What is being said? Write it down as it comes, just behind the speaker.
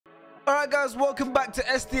Alright guys, welcome back to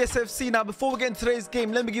SDS FC. Now before we get into today's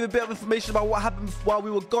game, let me give you a bit of information about what happened while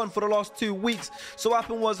we were gone for the last 2 weeks. So what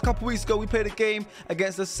happened was a couple weeks ago we played a game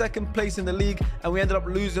against the second place in the league and we ended up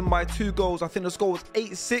losing by 2 goals. I think the score was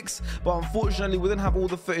 8-6, but unfortunately we didn't have all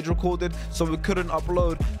the footage recorded, so we couldn't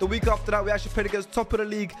upload. The week after that we actually played against top of the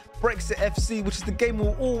league, Brexit FC, which is the game we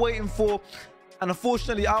were all waiting for. And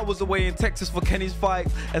unfortunately, I was away in Texas for Kenny's fight,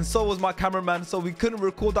 and so was my cameraman, so we couldn't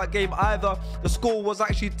record that game either. The score was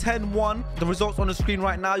actually 10-1. The results on the screen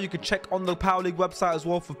right now, you can check on the Power League website as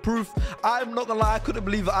well for proof. I'm not gonna lie, I couldn't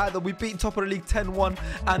believe it either. We beat top of the league 10-1,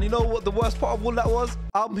 and you know what the worst part of all that was?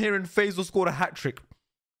 I'm hearing Faisal scored a hat-trick.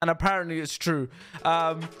 And apparently it's true.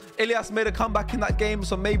 Ilyas made a comeback in that game,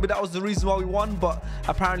 so maybe that was the reason why we won, but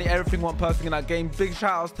apparently everything went perfect in that game. Big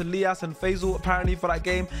shout outs to Lias and Faisal apparently for that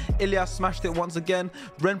game. Ilyas smashed it once again.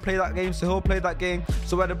 Ren played that game, Sahil played that game,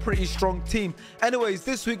 so we had a pretty strong team. Anyways,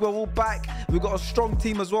 this week we're all back. We've got a strong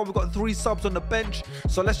team as well. We've got 3 subs on the bench,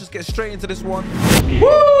 so let's just get straight into this one.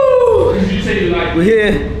 Woo! We're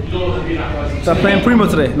here. So I'm playing Primo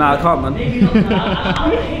today. Nah, I can't, man.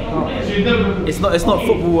 It's not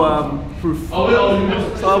football proof.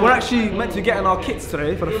 So we're actually meant to be getting our kits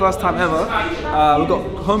today for the first time ever. We've got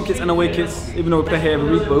home kits and away kits, even though we play here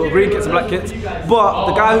every week, but we've got green kits and black kits. But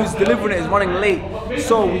the guy who's delivering it is running late,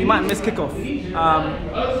 so we might miss kickoff.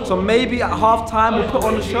 So maybe at half time we'll put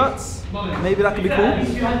on the shirts. Maybe that could be cool. We'll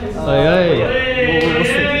see.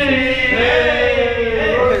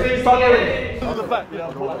 Okay, start getting.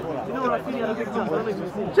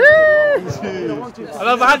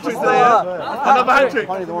 Another hat-trick today, yeah? Another hat-trick.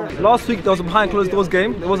 Last week there was a behind closed doors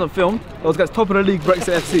game. It wasn't filmed. It was against top of the league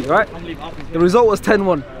Brexit FC, right? The result was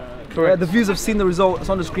 10-1. Correct. The viewers have seen the result. It's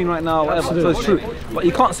on the screen right now. Whatever. So it's true. But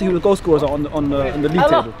you can't see who the goal scorers are on the league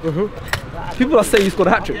table. People are saying you scored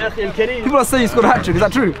a hat-trick. People are saying you scored a hat-trick. Is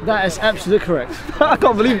that true? That is absolutely correct. I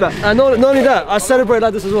can't believe that. And not only that, I celebrate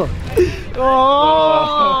like this as well.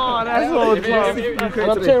 Oh, that's so and I'm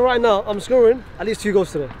telling you right now, I'm scoring at least 2 goals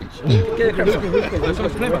today.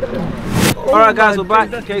 Alright guys, we're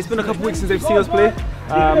back. Okay, it's been a couple weeks since they've seen us play.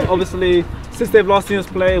 Obviously, since they've last seen us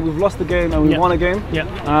play, we've lost the game and we won a game.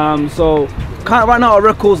 So kind of right now our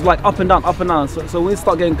record's like up and down, up and down. So we need to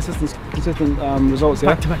start getting consistent results.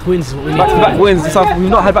 Yeah? Back-to-back wins is what we need. Back-to-back wins. So we've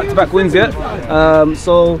not had back-to-back wins yet.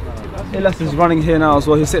 So Ilyas is running here now as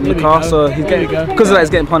well. He's sitting in the car, so he's getting because of that he's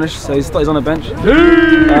getting punished. So he's on the bench.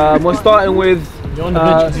 We're starting with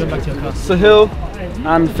Sahil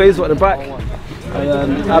and Faisal at the back.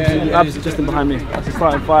 And Abs just in behind me. That's the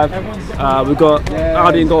starting 5. We've got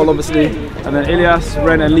Audi in goal, obviously, and then Ilyas,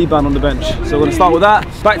 Ren, and Liban on the bench. So we're gonna start with that.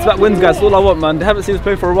 Back-to-back wins, guys. That's all I want, man. They haven't seen us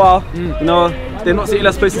play for a while. You know, they've not seen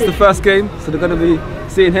Ilyas play since the first game, so they're gonna be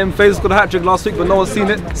seeing him. Faisal scored a hat-trick last week, but no one's seen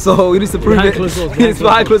it, so he needs to prove it. It's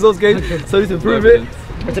behind closed doors game, so he needs to prove it.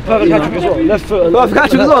 It's a perfect hat-trick as well. Left foot. Perfect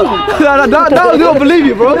hat-trick as well. That they don't believe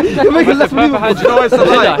you, bro. You're making less believable. You know it's a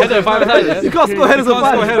lie. You can't score headers on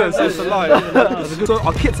 5. So it's a lie. So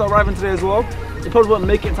our kits are arriving today as well. They probably won't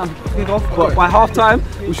make it in time to kick off, but by half time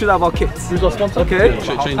we should have our kits. Who's our sponsor? Okay.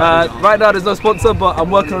 Right now there's no sponsor, but I'm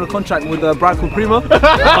working on a contract with a brand called Primo.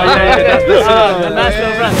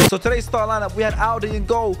 So today's start lineup, we had Audi in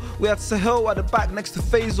goal, we had Sahil at the back next to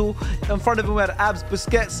Faisal, in front of him we had Abs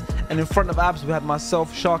Busquets, and in front of Abs we had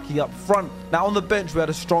myself, Sharky, up front. Now on the bench we had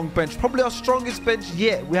a strong bench, probably our strongest bench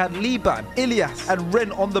yet. We had Liban, Ilyas and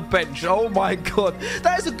Ren on the bench. Oh my god,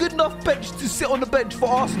 that is a good enough bench to sit on the bench for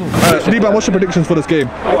Arsenal. Liban, what's your predictions for this game?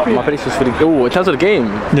 My predictions for the in terms of the game.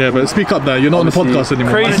 Yeah, but speak up there. You're not on the podcast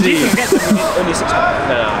anymore. Crazy.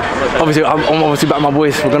 Obviously, I'm obviously back my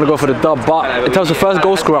boys. We're gonna go for the dub. But in terms of first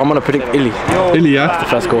goal scorer, I'm gonna predict Illy. Illy, yeah. The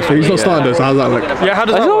first goal scorer. He's not starting though. So how's that look? Yeah, how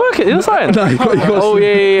does that work? He's not starting. No, he got he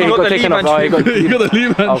got taken off. He got the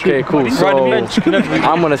Liban. Okay, cool. So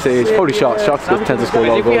I'm gonna say it's probably Sharks. Sharks tend to score a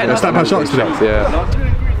lot of goals. Start by Sharks today.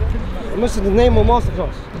 Yeah. I'm missing the name of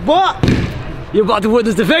masterclass. What? You're about to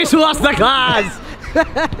witness the face masterclass.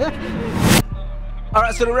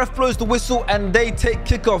 Alright, so the ref blows the whistle and they take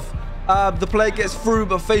kickoff. The player gets through,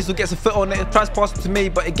 but Faisal gets a foot on it. It tries to pass it to me,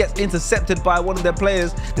 but it gets intercepted by one of their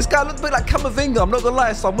players. This guy looks a bit like Camavinga, I'm not gonna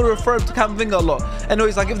lie, so I'm gonna refer him to Camavinga a lot.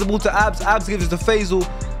 Anyways, I give the ball to Abs. Abs gives it to Faisal.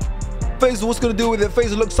 Faisal, what's going to do with it?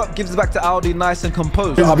 Faisal looks up, gives it back to Audi, nice and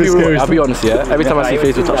composed. I'll be honest, yeah. Every time I see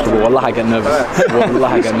Faisal touch the ball, wallah, I get nervous. Wallah,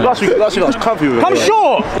 I get nervous. Last week I was comfy with it. I'm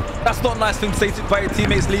sure! That's not a nice thing to say by your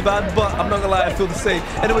teammates, Liban, but I'm not going to lie, I feel the same.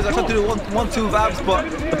 Anyways, I tried to do 1-2 with Abs, but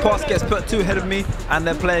the pass gets put 2 ahead of me, and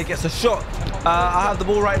their player gets a shot. I have the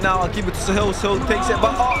ball right now, I'll give it to Sahil. Sahil takes it,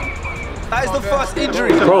 but That is the first injury.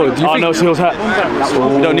 Bro, do you think... no, Sahil's hurt.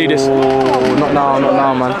 We don't need this. Not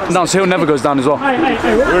now, man. No, Sahil never goes down as well.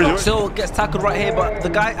 Sahil gets tackled right here, but the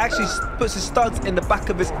guy actually puts his studs in the back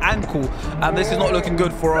of his ankle, and this is not looking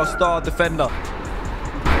good for our star defender.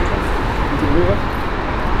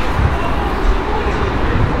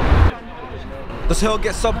 The Sahil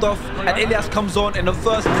gets subbed off, and Ilyas comes on in the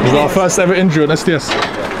first minute. It was our first ever injury on SDS.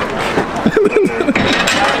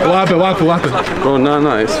 What happened? Oh,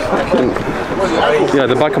 no, it's fucking... Yeah,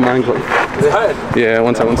 the back of my ankle. Yeah,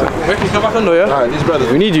 one time. Where can you come back on though, yeah? Alright, these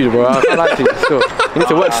brothers. We need you, bro. I can't lie to you. Still. You need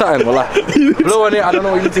to work something, bro. Blow on it, I don't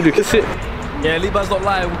know what you need to do. Kiss it. Yeah, Liban's not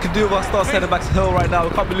lying. We can do with our star centre back to Hill right now.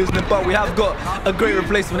 We can't be losing him, but we have got a great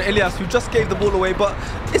replacement, Ilyas, who just gave the ball away. But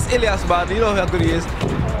it's Ilyas, man. You know how good he is.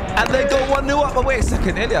 And they go 1-0 up. But wait a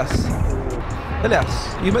second, Ilyas,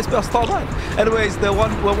 you must be our star man. Anyways, we're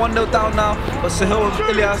 1-0 down now. But Sahil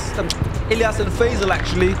and Ilyas and Faisal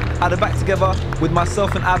actually are back together with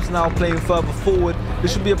myself and Abs now playing further forward.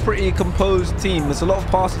 This should be a pretty composed team. There's a lot of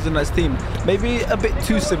passes in this team. Maybe a bit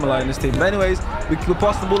too similar in this team. But anyways, we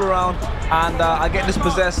pass the ball around and I get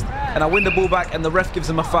dispossessed and I win the ball back and the ref gives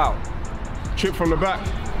him a foul. Chip from the back.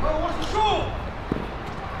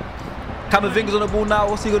 Camavinga's on the ball now.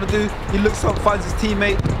 What's he going to do? He looks up, finds his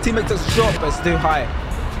teammate. Teammate takes a shot, but it's too high.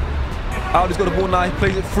 Aldi's got the ball now. He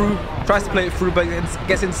plays it through, tries to play it through, but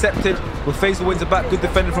gets incepted. But Faisal wins it back. Good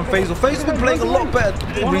defending from Faisal. Faisal's been playing a lot better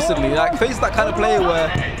recently. Like, Faisal's that kind of player where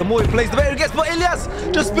the more he plays, the better he gets. But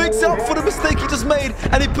Ilyas just makes up for the mistake he just made,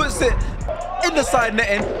 and he puts it in the side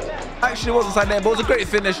netting. Actually, it wasn't side netting, but it was a great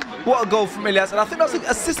finish. What a goal from Ilyas, and I think that was an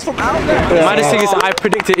assist from Aldi. Yeah. Man, this thing is, I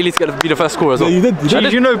predicted Ilyas to be the first scorer as well. Yeah, you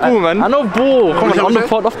did. You know ball, man. I know ball. Come on the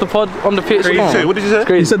pod, off the pod, on the pitch. What did you say?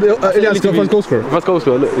 You said Ilyas is the first goal scorer. First goal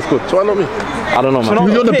scorer, look, it's good. So why not me? I don't know, man.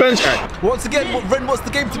 You're on the bench. Once again, Ren wants the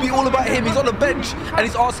game to be all about him. He's on the bench and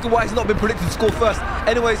he's asking why he's not been predicted to score first.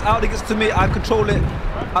 Anyways, Aldi gets to me, I control it.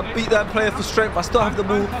 I beat that player for strength. I still have the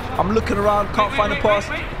ball. I'm looking around, can't find a pass.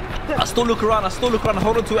 I still look around,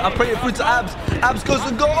 hold on to it. I pray it through to Abs. Abs goes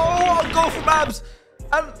and goal. Oh, a goal from Abs.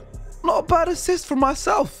 And not a bad assist from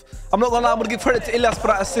myself. I'm not gonna lie, I'm gonna give credit to Ilyas for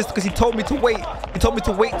that assist because he told me to wait. He told me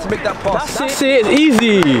to wait to make that pass. That's it, it's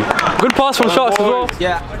easy. Good pass from Sharks as well.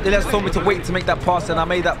 Yeah, Ilyas told me to wait to make that pass and I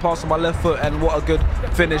made that pass on my left foot and what a good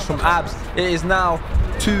finish from Abs. It is now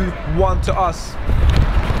 2-1 to us.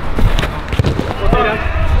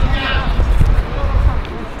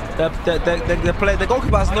 The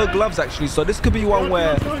goalkeeper has no gloves actually, so this could be one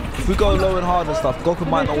where if we go low and hard and stuff, the goalkeeper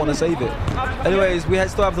might not want to save it. Anyways, we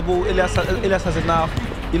still have the ball. Ilyas has it now.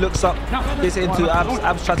 He looks up, gets it into Abs.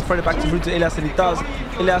 Abs tries to throw it back through to Ilyas and he does.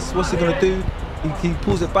 Ilyas, what's he going to do? He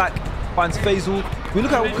pulls it back, finds Faisal. We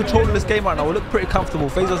look at how we're controlling this game right now. We look pretty comfortable.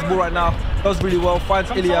 Faisal's ball right now does really well, finds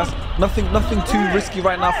Ilyas. Nothing too risky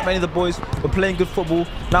right now from any of the boys. We're playing good football.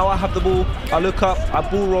 Now I have the ball. I look up, I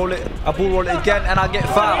ball roll it again, and I get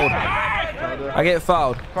fouled.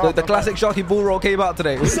 The classic Sharky ball roll came out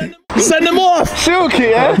today. Send them off! Silky,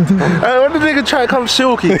 yeah? When did nigga try to come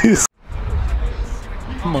silky?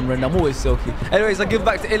 Come on, Ren, I'm always silky. Anyways, I give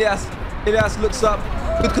back to Ilyas. Ilyas looks up.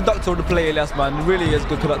 Good conductor of the play, Ilyas, man. He really is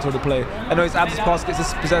good conductor of the play. Anyways, Abs' pass gets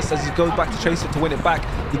dispossessed as he goes back to chase it to win it back.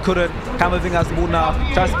 He couldn't. Camavinga has the ball now.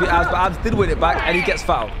 Tries to beat Abs, but Abs did win it back and he gets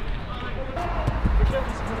fouled.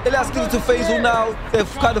 Ilyas gives it to Faisal now. They're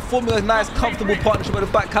kind of forming a nice, comfortable partnership at the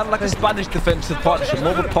back, kind of like a Spanish defensive partnership,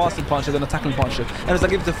 more of a passing partnership than a tackling partnership. And as I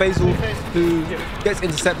give it to Faisal, who gets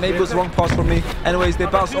intercept. Maybe it was the wrong pass from me. Anyways, they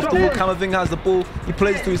bounce off the wall. Camavinga has the ball. He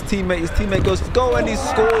plays to his teammate. His teammate goes for goal and he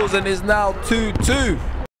scores and is now 2-2.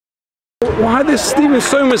 Why there's leaving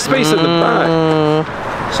so much space at the back?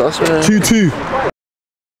 So that's 2-2.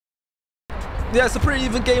 Yeah, it's a pretty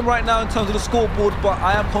even game right now in terms of the scoreboard, but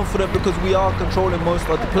I am confident because we are controlling most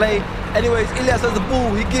of the play. Anyways, Ilyas has the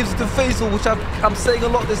ball. He gives it to Faisal, which I'm saying a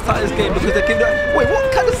lot this game because they came down. Wait, what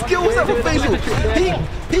kind of skill was that from Faisal?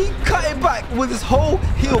 He cut it back with his whole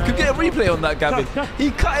heel. Can you get a replay on that, Gavin?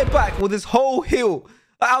 He cut it back with his whole heel.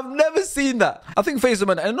 I've never seen that. I think Faisal,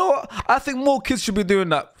 man, and you know what? I think more kids should be doing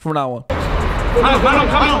that from now on.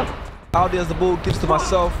 Aldi has the ball, gives to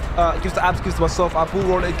myself, gives to Abs, gives to myself. I ball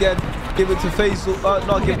roll it again, give it to Faisal.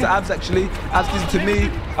 No, give it to Abs actually. Abs gives it to me.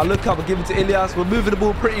 I look up and give it to Ilyas. We're moving the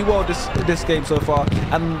ball pretty well this game so far,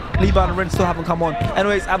 and Liban and Ren still haven't come on.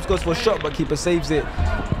 Anyways, Abs goes for a shot, but keeper saves it.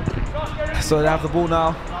 So they have the ball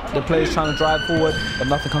now. The player's trying to drive forward, but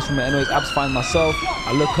nothing comes from it. Anyways, Abs finds myself.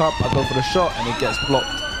 I look up, I go for the shot, and it gets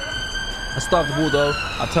blocked. I start the ball though.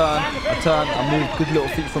 I turn. I move. Good little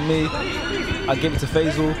feet from me. I give it to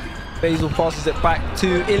Faisal. Faisal passes it back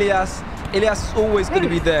to Ilyas. Ilyas is always going to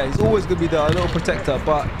be there. He's always going to be there, a little protector,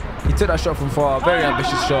 but he took that shot from far. Very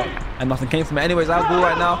ambitious shot. and nothing came from it. Anyways, I have the ball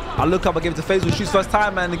right now. I look up, I give it to Faisal, shoots first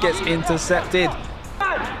time, and it gets intercepted.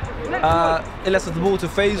 Elias has the ball to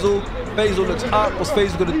Faisal. Faisal looks up. What's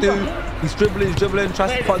Faisal going to do? He's dribbling,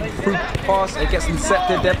 tries to put through pass. It gets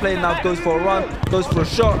intercepted. They're playing now, goes for a run, goes for a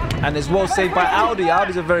shot, and is well saved by Audi.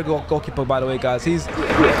 Audi's a very good goalkeeper, by the way, guys. He's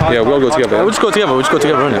yeah, we all go together. We'll just go together. We'll just go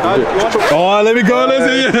together, innit? Oh, let me go.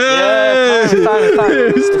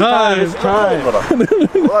 It's time.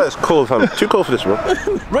 Well, it's cold, fam. Too cold for this, bro.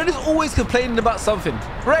 Ren is always complaining about something.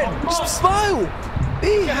 Ren, just smile.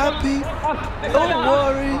 Be happy. Don't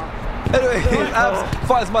worry. Anyway, Abs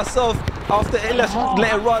finds myself after Elias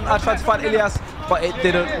let it run. I tried to find Elias, but it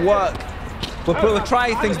didn't work. We're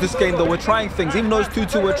trying things this game, though. We're trying things. Even though it's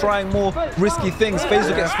 2-2, we're trying more risky things.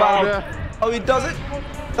 Faisal gets fouled. Oh, he does it?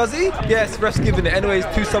 Does he? Yes, ref's giving it. Anyways,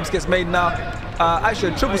 2 subs gets made now.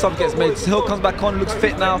 Actually, a triple sub gets made. Hill comes back on, looks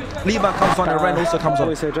fit now. Liban comes on, and Ren also comes on.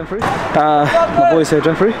 My boy's here,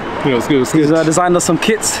 Jeffrey. Yeah, it's good. He's designed us some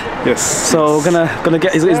kits. Yes. So gonna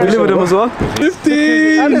get. He's delivered them as well.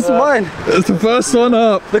 15. And it's mine. It's the first one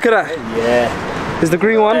up. Look at that. Yeah. There's the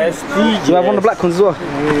green one. Do I have one of the black ones as well?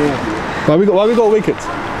 Why we got away kits?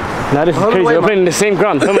 Nah, this is crazy. We're playing in the same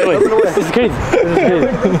ground. Come away. This is crazy.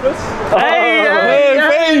 Hey!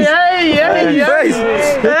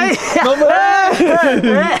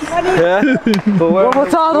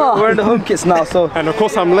 We're in the home kits now, so. And of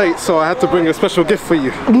course I'm late, so I had to bring a special gift for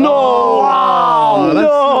you. No! Wow! No!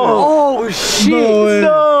 Oh shit!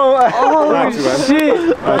 No! Oh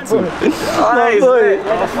shit!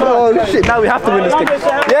 Oh shit! Now we have to win this game.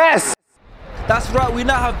 Yes! That's right, we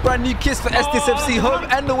now have brand new kits for SDSFC home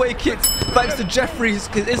and away kits. Thanks to Jeffrey's,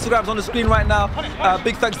 his Instagram's on the screen right now.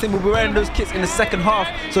 Big thanks to him, we'll be wearing those kits in the second half,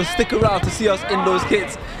 so stick around to see us in those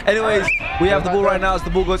kits. Anyways, we have the ball right now as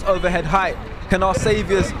the ball goes overhead height. Can our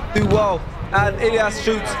saviours do well? And Elias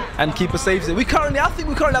shoots and keeper saves it. I think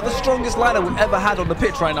we currently have the strongest lineup we've ever had on the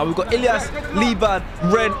pitch right now. We've got Elias, Liban,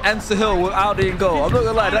 Ren, and Sahil with Audi in goal. I'm not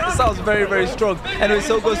gonna lie, that sounds very, very strong. Anyway,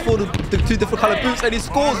 Sahil goes for the 2 different colored boots and he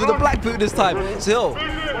scores with a black boot this time. Sahil,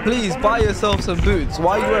 please buy yourself some boots.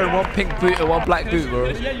 Why are you wearing one pink boot and one black boot,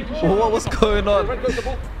 bro? What's going on?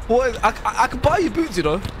 I can buy you boots, you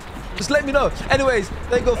know. Just let me know. Anyways,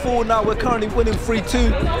 they go forward now. We're currently winning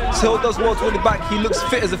 3-2. Sahil does well to win it back. He looks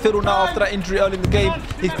fit as a fiddle now after that injury early in the game.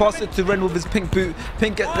 He passes it to Ren with his pink boot.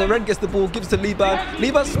 Ren gets the ball, gives it to Liban.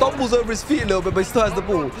 Liban stumbles over his feet a little bit, but he still has the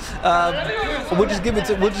ball. We'll just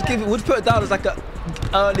put it down as like a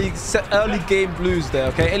early game blues there.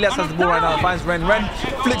 Okay, Elias has the ball right now. Finds Ren. Ren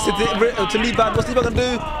flicks it to Liban. What's Liban gonna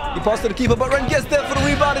do? He passes to the keeper, but Ren gets there for the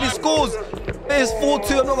rebound and he scores. It is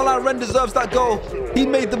 4-2. I'm not gonna lie, Ren deserves that goal. He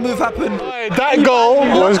made the move happen. That goal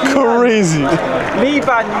was crazy.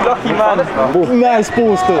 Liban, you lucky man. Nice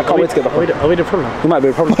ball still. I can't wait to get back. Are we the problem? We might be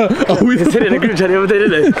a problem. We said it in the group chat the other day,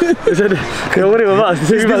 didn't they? They said, what are you about?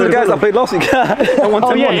 These are the guys that played last week.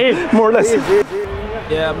 Oh yeah, more or less.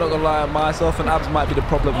 Yeah, I'm not gonna lie, myself and Abs might be the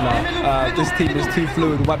problem now. This team is too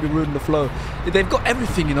fluid, we might be ruining the flow. They've got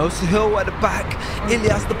everything, you know, Sahil at the back,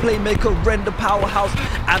 Elias the playmaker, Ren the powerhouse,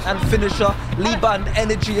 and finisher, Liban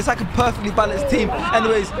energy. It's like a perfectly balanced team.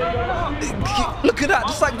 Anyways, look at that,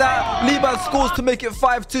 just like that, Liban scores to make it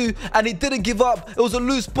 5-2, and he didn't give up. It was a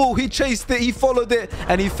loose ball, he chased it, he followed it,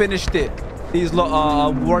 and he finished it. These lot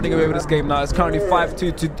are running away with this game now. It's currently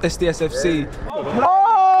 5-2 to SDSFC.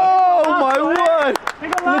 Oh my word!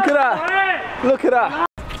 Look at that! Look at that!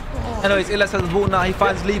 Anyways, Elias has the ball now. He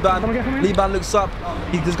finds Liban. Liban looks up.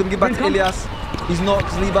 He's just going to give back to Elias. He's not,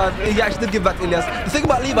 because Liban, he actually did give back to Elias. The thing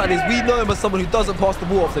about Liban is we know him as someone who doesn't pass the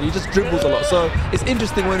ball often. He just dribbles a lot. So it's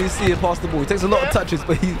interesting when we see him pass the ball. He takes a lot of touches,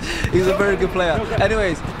 but he's a very good player.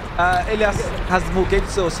 Anyways, Elias has the ball, gave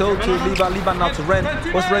to Sahil to Liban. Liban now to Ren.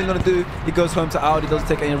 What's Ren going to do? He goes home to Audi. Doesn't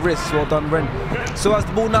take any risks. Well done, Ren. So has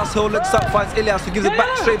the ball now. Sahil looks up, finds Elias, who gives it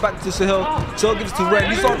back straight back to Sahil. Sahil gives it to Ren.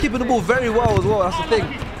 He started keeping the ball very well as well. That's the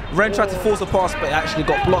thing. Ren tried to force a pass, but it actually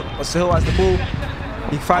got blocked. But Sahil has the ball.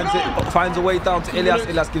 He finds a way down to Elias.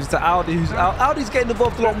 Elias gives it to Audi. Audi's getting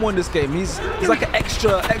involved a lot more in this game. He's like an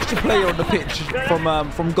extra player on the pitch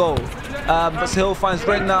from goal. But Sahil finds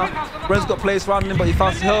Ren now. Ren's got players surrounding him, but he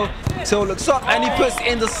finds Sahil. Sahil looks up and he puts it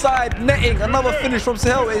in the side netting. Another finish from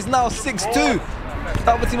Sahil. It is now 6-2.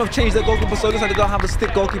 The other team have changed their goalkeeper, so it looks like they're going to have a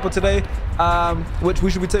stick goalkeeper today, which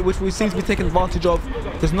we seem to be taking advantage of,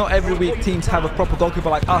 because not every week teams have a proper goalkeeper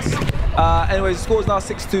like us. Anyways, the score is now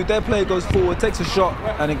 6-2. Their player goes forward, takes a shot,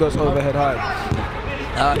 and it goes overhead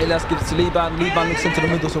high. Elias gives it to Liban. Liban looks into the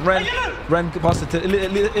middle to Ren. Ren passes it to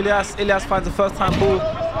Elias. Elias finds a first-time ball,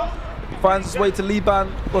 finds his way to Liban.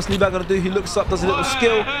 What's Liban going to do? He looks up, does a little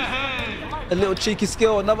skill, a little cheeky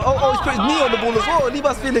skill. Another. Oh, he's put his knee on the ball as well.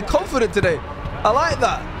 Liban's feeling confident today. I like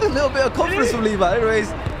that. A little bit of confidence from Levi. Anyways,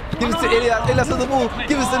 give it to Ilias. Ilias has the ball.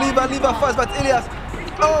 Give it to Levi. Levi fires back to Ilias.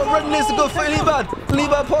 Oh, Ren needs to go for Levi.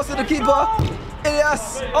 Levi passes to the keeper.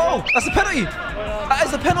 Ilias. Oh, that's a penalty. That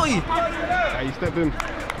is a penalty. Yeah, he stepped in.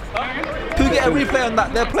 Who get a replay on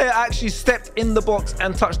that? Their player actually stepped in the box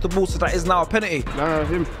and touched the ball, so that is now a penalty. Nah,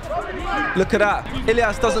 him. Look at that.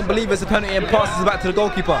 Ilias doesn't believe it's a penalty and passes it back to the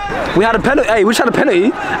goalkeeper. We had a penalty. Hey, we just had a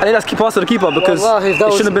penalty, and Ilias passed to the keeper because it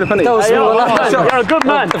shouldn't have been a penalty. That was me. You're a good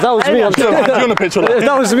man. If that was me, I'm still on the pitch. If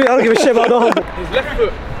that was me, I don't give a shit about the whole. His left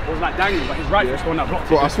foot was like dangling, but his right foot was the one that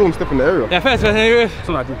blocked it. Well, I saw him step in the area. Yeah, first, it's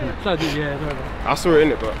not that deep, innit? It's not deep, yeah. I saw it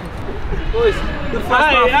in it, but. Boys, good first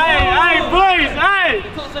half. Hey, boys, hey!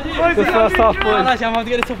 Good first half, boys. I'm going to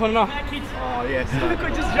get this up on now. Oh, yes.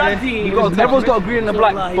 Everyone's got a green and a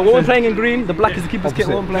black, but when we're playing in green, the black is the keeper's kit,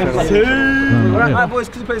 when we're playing in black. Alright, boys,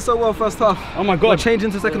 because you played so well first half. Oh my god. We're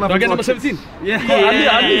changing to second half. Do I get number 17? Yeah.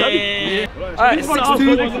 I Alright,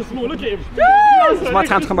 6-2. Look at him. It's my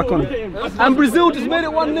time to come back on. And Brazil just made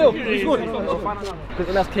it 1-0. Because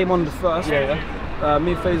Ilias came on the first.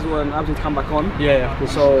 Me, Faisal and Abdi come back on.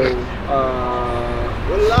 So,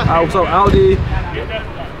 also Audi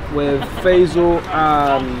with Faisal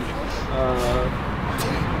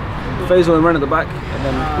and Ren at the back, and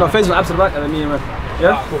then Faisal and Abdi at the back, and then me and Ren.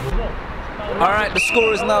 Yeah. Alright, the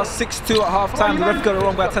score is now 6-2 at half time. The ref got it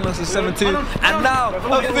wrong by telling us it's 7-2. And now,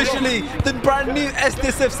 officially, the brand new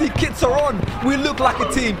SDSFC kits are on. We look like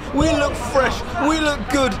a team. We look fresh. We look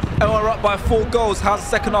good. And we're up by 4 goals. How's the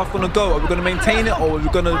second half going to go? Are we going to maintain it, or are we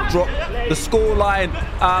going to drop the score line?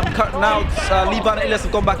 Now, Levi and Ilias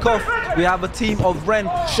have gone back off. We have a team of Ren,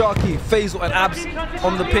 Sharky, Faisal and Abs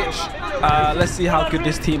on the pitch. Let's see how good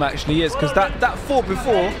this team actually is, because that 4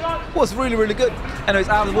 before was really, really good. Anyways,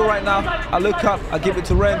 I have the ball right now. I look up, I give it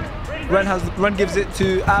to Ren. Ren gives it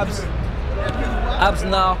to Abs. Abs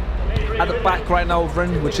now at the back right now with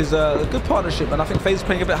Ren, which is a good partnership, and I think Faisal's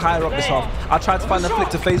playing a bit higher up this half. I tried to find the flick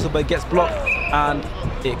to Faisal, but it gets blocked and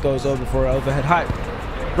it goes over for an overhead height.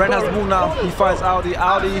 Ren has the ball now, he finds Audi.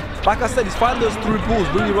 Audi, like I said, he's finding those through balls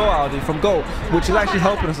really well, Audi, from goal, which is actually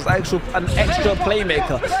helping us as an extra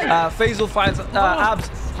playmaker. Faisal finds Abs.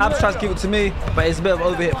 Abs tries to give it to me, but it's a bit of an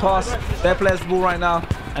overhit pass. Their player's the ball right now,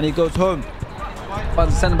 and he goes home. But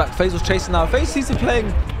the centre back, Faisal's chasing now. Faisal seems to be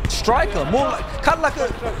playing striker, more like, kind of like a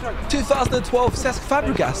 2012 Cesc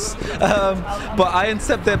Fabregas. But I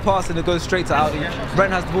intercept their pass and it goes straight to Audi.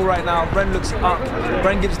 Ren has the ball right now. Ren looks up.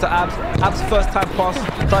 Ren gives it to Abs. Abs' first time pass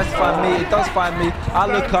tries to find me. It does find me. I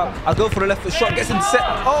look up. I go for the left foot shot. Gets intercept.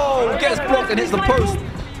 Oh, gets blocked and hits the post.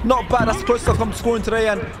 Not bad. That's the closest I've come to scoring today.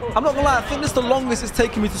 And I'm not gonna lie, I think this is the longest it's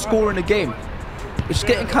taken me to score in a game. It's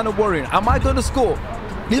getting kind of worrying. Am I going to score?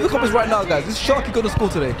 Leave the comments right now, guys. Is Sharky going to score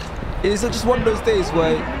today? Is it just one of those days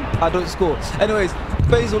where I don't score? Anyways,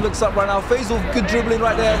 Faisal looks up right now. Faisal, good dribbling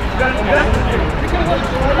right there.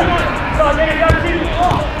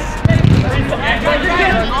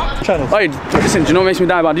 Hey, listen, do you know what makes me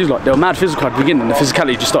die about these lot? They were mad physical at the beginning, and the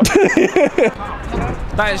physicality just stopped.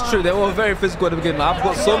 That is true. They were very physical at the beginning. I've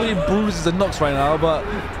got so many bruises and knocks right now, but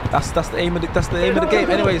that's the aim of the game.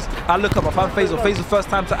 Anyways, I look up. I found Faisal. Faisal first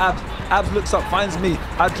time to Abs. Abs looks up, finds me.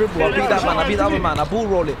 I dribble. I beat that man. I beat the other man. I ball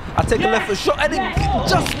roll it. I take a left foot shot, and it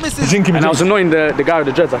just misses. And I was annoying the guy with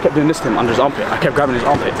the dreads. I kept doing this to him under his armpit. I kept grabbing his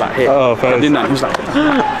armpit like here. Oh, I did that. He was like,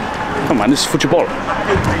 "Come on, this is football."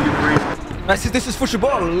 This is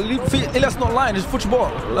football. Ilias not lying, it's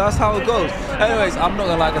football. That's how it goes. Anyways, I'm not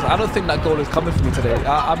gonna lie, guys. I don't think that goal is coming for me today.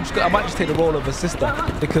 I might just take the role of assister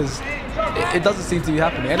because it doesn't seem to be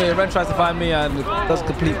happening. Anyway, Ren tries to find me and does a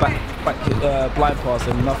complete back blind pass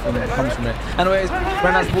and nothing comes from it. Anyways,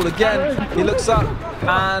 Ren has the ball again. He looks up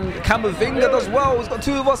and Camavinga does well. He's got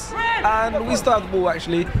 2 of us and we start the ball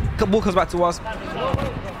actually. The ball comes back to us.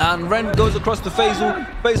 And Ren goes across to Faisal.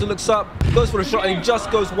 Faisal looks up, goes for the shot, and he just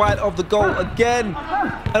goes wide of the goal again.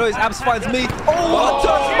 Anyways, Abs finds me. Oh, I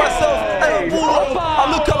turn for myself. Hey, ball.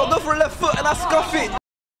 I look up, I go for a left foot, and I scuff it.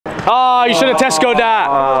 Oh, you should have Tesco'd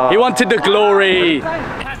that. He wanted the glory.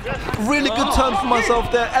 Really good turn for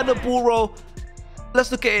myself there, and the ball roll. Let's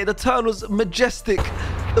look at it. The turn was majestic.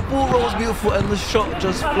 The ball roll was beautiful, and the shot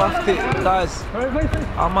just fluffed it. Guys,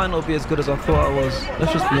 I might not be as good as I thought I was.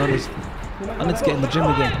 Let's just be honest. I need to get in the gym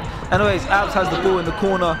again. Anyways, Abs has the ball in the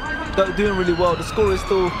corner, doing really well. The score is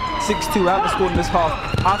still 6-2. I haven't scored in this half.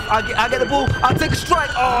 I get the ball, I take a strike.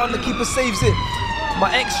 Oh, and the keeper saves it.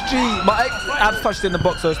 Abs touched it in the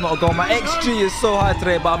box, so it's not a goal. My XG is so high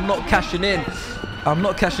today, but I'm not cashing in. I'm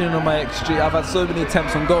not cashing in on my XG. I've had so many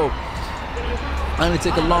attempts on goal. I need to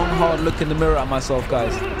take a long, hard look in the mirror at myself,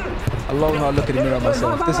 guys. A long hard look at the mirror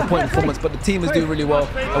myself. Disappointing performance, but the team is doing really well,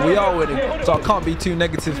 and we are winning. So I can't be too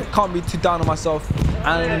negative, can't be too down on myself.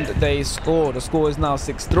 And they score. The score is now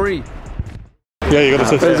 6-3. Yeah, you got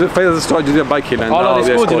to say. Fails started to do a bike kill and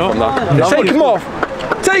they scored, you know. Take him off!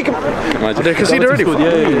 Take him! They conceded already.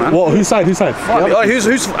 Yeah. What? Whose side? Whose side?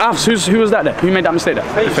 Who was that there? Who made that mistake there?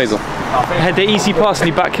 Faisal. Had the easy pass and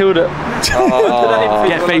he back killed it.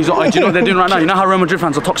 Get Faisal. Do you know what they're doing right now? You know how Real Madrid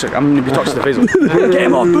fans are toxic? I'm going to be toxic to Faisal. Get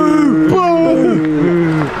him off. Boom!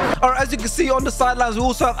 Boom! Alright, as you can see on the sidelines, we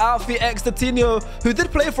also have Alfie X Coutinho, who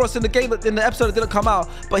did play for us in the game, in the episode that didn't come out,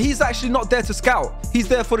 but he's actually not there to scout. He's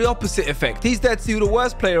there for the opposite effect. He's there to see who the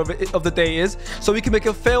worst player of the day is, so we can make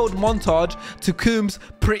a failed montage to Coombs'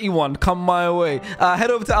 pretty one. Come my way.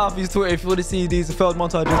 Head over to Alfie's Twitter if you want to see these failed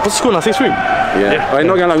montages. What's the score now? 6-3? Yeah. I'm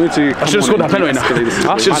not going to allow me to. I should have scored that penalty now.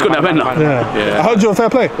 I should have scored that penalty now. Yeah. I heard you on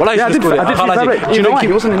fair play. Well, I did fair play. Do you know why? He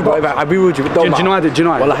wasn't in the box. I agree with you. Do you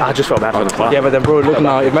know why? Well, I just felt bad. Yeah, but then bro, look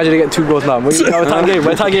now. Imagine they get 2 goals now. We're tie game.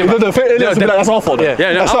 We're tie game. No, that's our fault.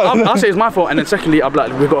 Yeah. I'll say it's my fault, and then secondly, I'm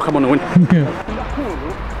like, we've got to come on and win.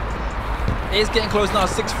 It's getting close now,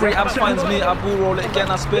 6-3. Abs finds me, I ball roll it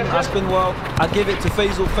again, I spin well. I give it to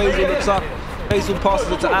Faisal, Faisal looks up, Faisal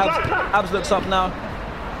passes it to Abs, Abs looks up now.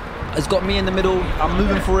 It's got me in the middle, I'm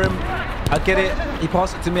moving for him, I get it, he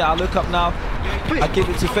passes it to me, I look up now, I give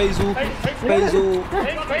it to Faisal,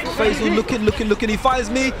 Faisal looking, he finds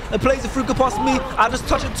me and plays the through pass me, I just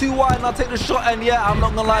touch it too wide and I take the shot, and yeah, I'm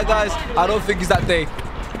not gonna lie guys, I don't think it's that day.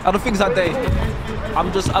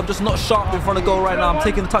 I'm just not sharp in front of goal right now. I'm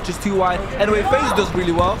taking the touches too wide. Anyway, Faisal does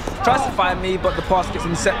really well. Tries to find me, but the pass gets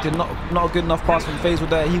intercepted. Not a good enough pass from Faisal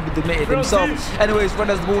there. He would admit it himself. Anyways, Ren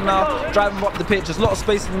has the ball now. Driving up the pitch. There's a lot of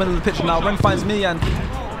space in the middle of the pitch now. Ren finds me, and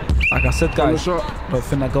like I said, guys, I don't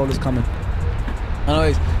think that goal is coming.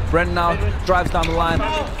 Anyways, Ren now drives down the line.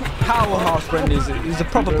 Powerhouse Ren is. He's a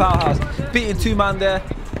proper powerhouse. Beating 2-man there.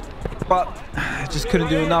 But just couldn't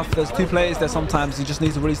do enough. There's 2 players there. Sometimes he just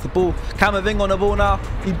needs to release the ball. Camavinga on the ball now.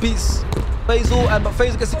 He beats Faisal, but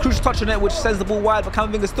Faisal gets a crucial touch on it, which sends the ball wide. But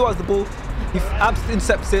Camavinga still has the ball. He Abs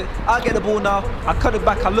intercepts it. I get the ball now. I cut it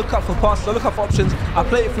back. I look up for passes. I look up for options. I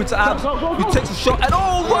play it through to Abs. He takes a shot, and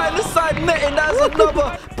right in the side net, and that's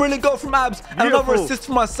another brilliant goal from Abs, and another assist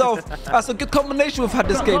for myself. That's a good combination we've had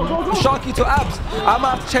this game. Sharky to Abs. I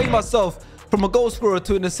might have to change myself from a goal scorer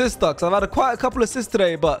to an assister, because I've had quite a couple assists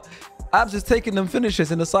today, but Abs is taking them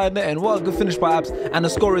finishes in the side net, and what a good finish by Abs. And the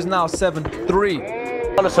score is now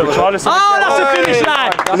 7-3. Oh, that's a finish,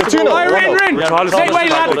 lad! That's a Rin! Take away,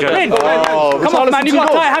 lad! Rin! Come on, man, you got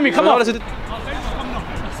to tie hammy, come on!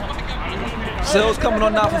 Sahil's coming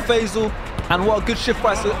on now for Faisal. And what a good shift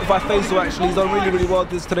by Faisal, actually. He's done really well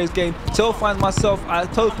today's game. Sahil finds myself, I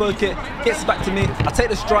toe poke it, gets back to me, I take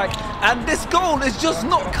the strike, and this goal is just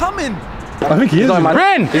not coming. I think he is.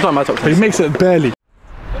 Ren! He's not my top. He makes it barely.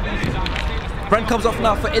 Ren comes off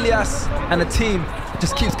now for Ilyas, and the team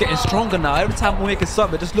just keeps getting stronger now. Every time we make a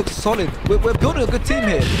sub, it just looks solid. We're building a good team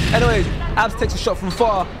here. Anyways, Abs takes a shot from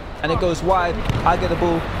far, and it goes wide. I get the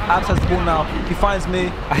ball. Abs has the ball now. He finds me.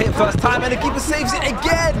 I hit it first time, and the keeper saves it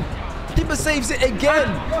again. Keeper saves it again.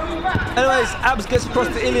 Anyways, Abs gets across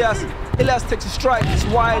to Ilyas. Ilyas takes a strike. It's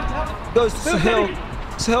wide. Goes to Sahil.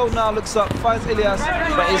 Sahil now looks up, finds Ilyas,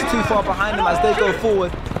 but is too far behind him as they go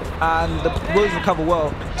forward. And the Wolves recover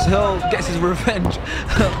well. Sahil gets his revenge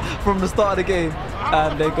from the start of the game,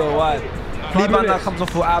 and they go wide. Liban now comes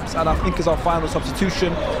off for Abs, and I think is our final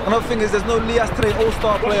substitution. Another thing is there's no Lias today,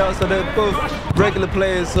 all-star players, so they're both regular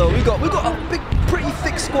players. So we got a pretty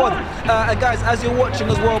thick squad. And guys, as you're watching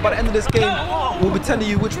as well, by the end of this game, we'll be telling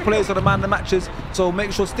you which players are the man of the matches. So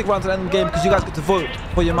make sure to stick around to the end of the game, because you guys get to vote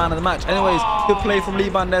for your man of the match. Anyways, good play from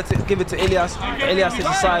Liban there to give it to Ilyas. Ilyas hits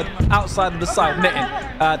the side, outside of the side, netting.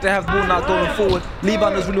 They have the ball now going forward.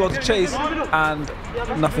 Liban does really well to chase, and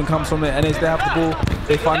nothing comes from it. And as they have the ball,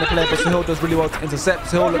 they find the player, but Sahil does really well to intercept.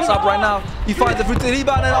 Sahil looks up right now. He finds it through to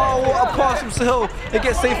Liban, and oh, what a pass from Sahil. It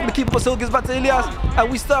gets saved from the keeper, but Sahil gives back to Ilyas,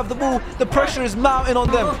 and we still have the ball. The pressure is mounting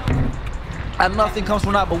on them, and nothing comes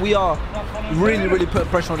from that. But we are really putting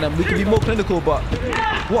pressure on them. We can be more clinical, but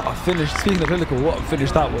what a finish. Speaking of clinical, what a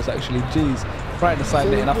finish that was actually. Jeez, right in the side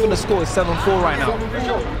net, and I think the score is 7-4 right now.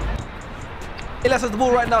 Ilyas has the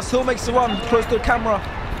ball right now. Sahil makes the run close to the camera,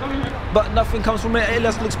 but nothing comes from it.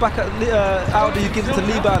 Ilyas looks back at Audi, who gives it to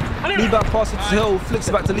Liban. Liban passes to Sahil, flips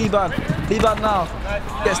it back to Liban. Liban now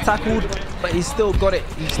gets tackled, but he's still got it.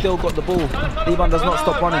 He's still got the ball. Liban does not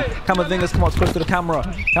stop running. Camavinga's come up close to the camera.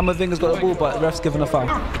 Camavinga's got the ball, but the ref's given a foul.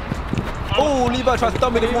 Oh, Levi tries to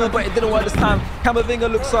dummy the ball, but it didn't work this time. Camavinga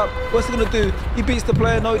looks up. What's he going to do? He beats the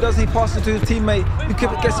player. No, he doesn't. He passes it to his teammate. He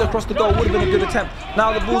gets it across the goal. Would have been a good attempt.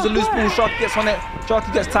 Now the ball's a loose ball. Sharky gets on it.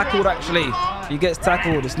 Sharky gets tackled, actually. He gets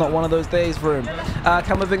tackled. It's not one of those days for him.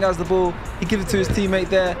 Camavinga has the ball. He gives it to his teammate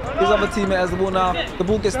there. His other teammate has the ball now. The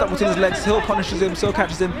ball gets stuck between his legs. Hill punishes him. So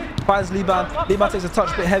catches him. Finds Liban. Liban takes a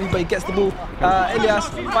touch, a bit heavy, but he gets the ball. Ilyas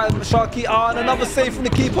finds Sharky. And another save from the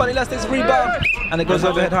keeper. Ilyas takes a rebound. And it goes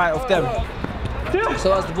overhead high off them.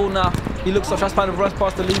 So as the ball now, he looks up, tries to find a reverse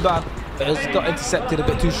pass to Liban, but it got intercepted a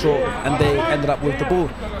bit too short, and they ended up with the ball.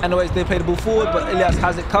 Anyways, they play the ball forward, but Ilyas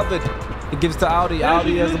has it covered. He gives to Audi.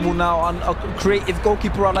 Audi has the ball now on a creative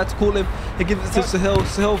goalkeeper, I like to call him. He gives it to Sahil.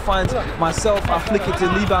 Sahil finds myself. I flick it to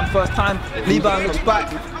Liban first time. Liban looks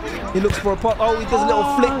back. He looks for a pop. Oh, he does a little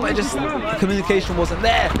flick, but it just communication wasn't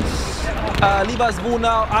there. Levi's ball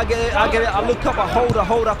now. I get it. I look up. I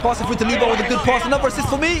hold. I pass it through to Levi with a good pass. Another assist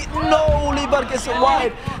for me. No, Levi gets it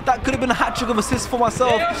wide. That could have been a hat trick of assists for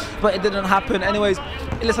myself, but it didn't happen. Anyways,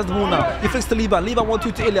 Ilyas has the ball now. He flicks to Liban. Liban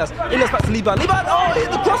 1-2 to Ilyas. Ilyas back to Liban. Liban. Oh, he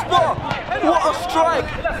hit the crossbar. What a strike!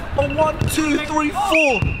 A 1, 2, 3,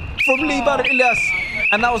 4 from Liban and Ilyas,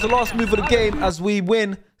 and that was the last move of the game as we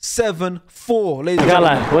win 7-4. Ladies and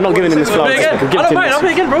gentlemen, we're not giving him this flowers. I'll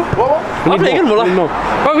play again, bro. I'll play again, bro. Bro,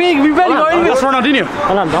 we barely got anything. That's Ronaldinho.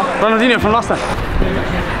 Ronaldinho from last time.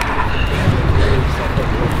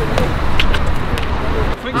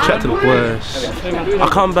 Chat to the boys. I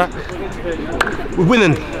come back. We're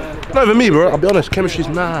winning. Not even me, bro. I'll be honest. Chemistry's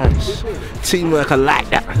nice. Teamwork, I like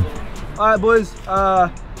that. all right, boys.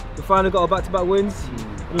 We finally got our back-to-back wins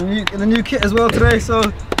in the new kit as well today. So,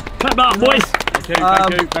 clap that, boys.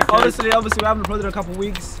 Obviously, we haven't uploaded in a couple of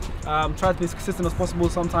weeks. Tried to be as consistent as possible.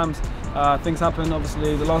 Sometimes things happen.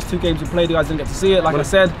 Obviously, the last 2 games we played, you guys didn't get to see it. Like I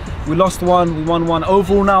said, we lost 1, we won 1.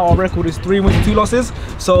 Overall, now our record is 3 wins and 2 losses.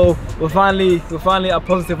 So we're finally at a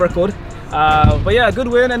positive record. But yeah, good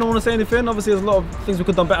win. Anyone want to say anything? Obviously, there's a lot of things we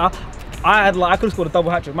could have done better. I could have scored a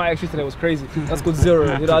double hat trick. My XG today was crazy. I scored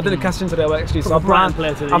 0. You know, I didn't cash in today. Actually, so I put my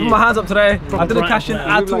hands up today. I didn't cash in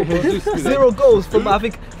at all. 0 goals from I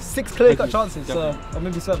think 6 clear-cut chances, or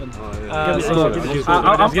maybe 7.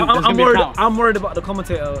 I'm worried about the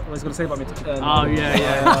commentator. What he's going to say about me.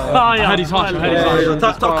 I heard he's harsh.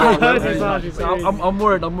 I'm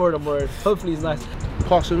worried. Hopefully he's nice.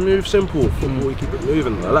 Pass and move, simple. Football, we keep it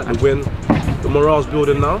moving. I like the win. The morale's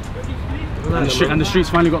building now. And the streets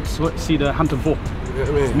finally got to see the Hampton 4.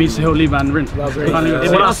 Me, Sahil, Liban, and Rin.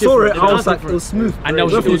 When I saw it, I was like, it was smooth. And there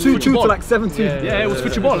was 2-2 to like 7-2. Yeah, it was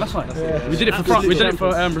switch your ball, that's right. We did it for France, we did it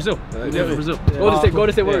for Brazil.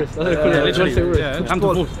 Golden State Warriors.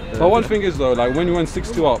 Hampton 4. But one thing is though, like when you went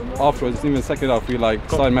 6-2 up afterwards, even second half, we like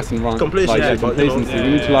started messing around. Complacency.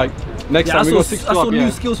 We need to like, next time we go 6-2 up. I saw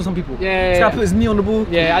new skills for some people. Yeah. This guy put his knee on the ball.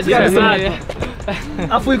 Yeah, as you said. I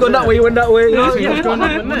thought he went that way, he went that way. What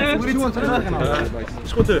did you want to know?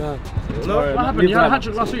 Score 2. What happened? You had a hat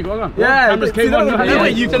trick last week, what happened? Yeah, What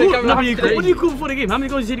do you call before the game? How many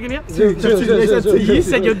goals did you get? 2. You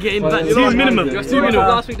said you're getting back 2 minimum.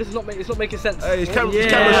 Last week, it's not making sense.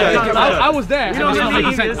 I was there, and it's not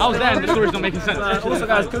making sense. I was there, and the story's not making sense. Also,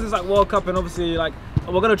 guys, because it's like World Cup, and obviously, like,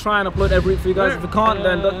 we're gonna try and upload every week for you guys. If we can't,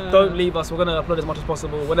 then don't leave us. We're gonna upload as much as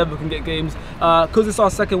possible whenever we can get games. Because it's our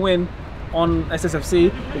second win on SSFC,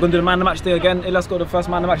 we're going to do the man of the match day again. Ilyas got the first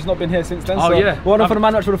man of the match. He's not been here since then. Oh, yeah. We're on for the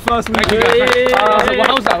man of the match for the first week. Well,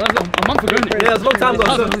 how's that? That was a month ago. Yeah, it's a long time ago.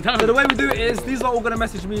 So the way we do it is, these are all going to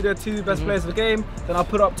message me the 2 best players of the game. Then I'll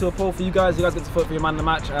put up to a poll for you guys. You guys get to vote for your man of the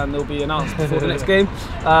match, and they'll be announced before the next game.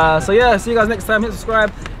 So yeah, see you guys next time. Hit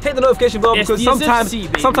subscribe, hit the notification bell, because sometimes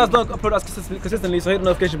don't upload us consistently. So hit the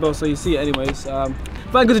notification bell so you see it anyways.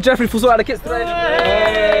 Thank you to Jeffrey for sorting out the kits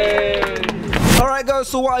today. Alright guys,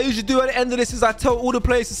 so what I usually do at the end of this is I tell all the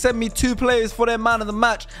players to send me 2 players for their man of the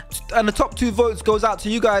match, and the top 2 votes goes out to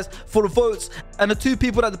you guys for the votes, and the 2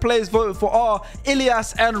 people that the players voted for are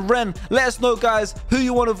Ilyas and Ren. Let us know, guys, who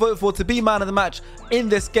you want to vote for to be man of the match in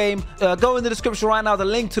this game. Go in the description right now. The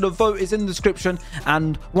link to the vote is in the description,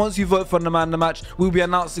 and once you vote for the man of the match, we'll be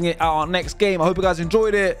announcing it at our next game. I hope you guys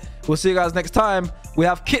enjoyed it. We'll see you guys next time. We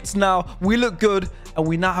have kits now, we look good, and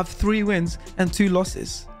we now have 3 wins and 2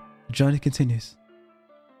 losses. The journey continues.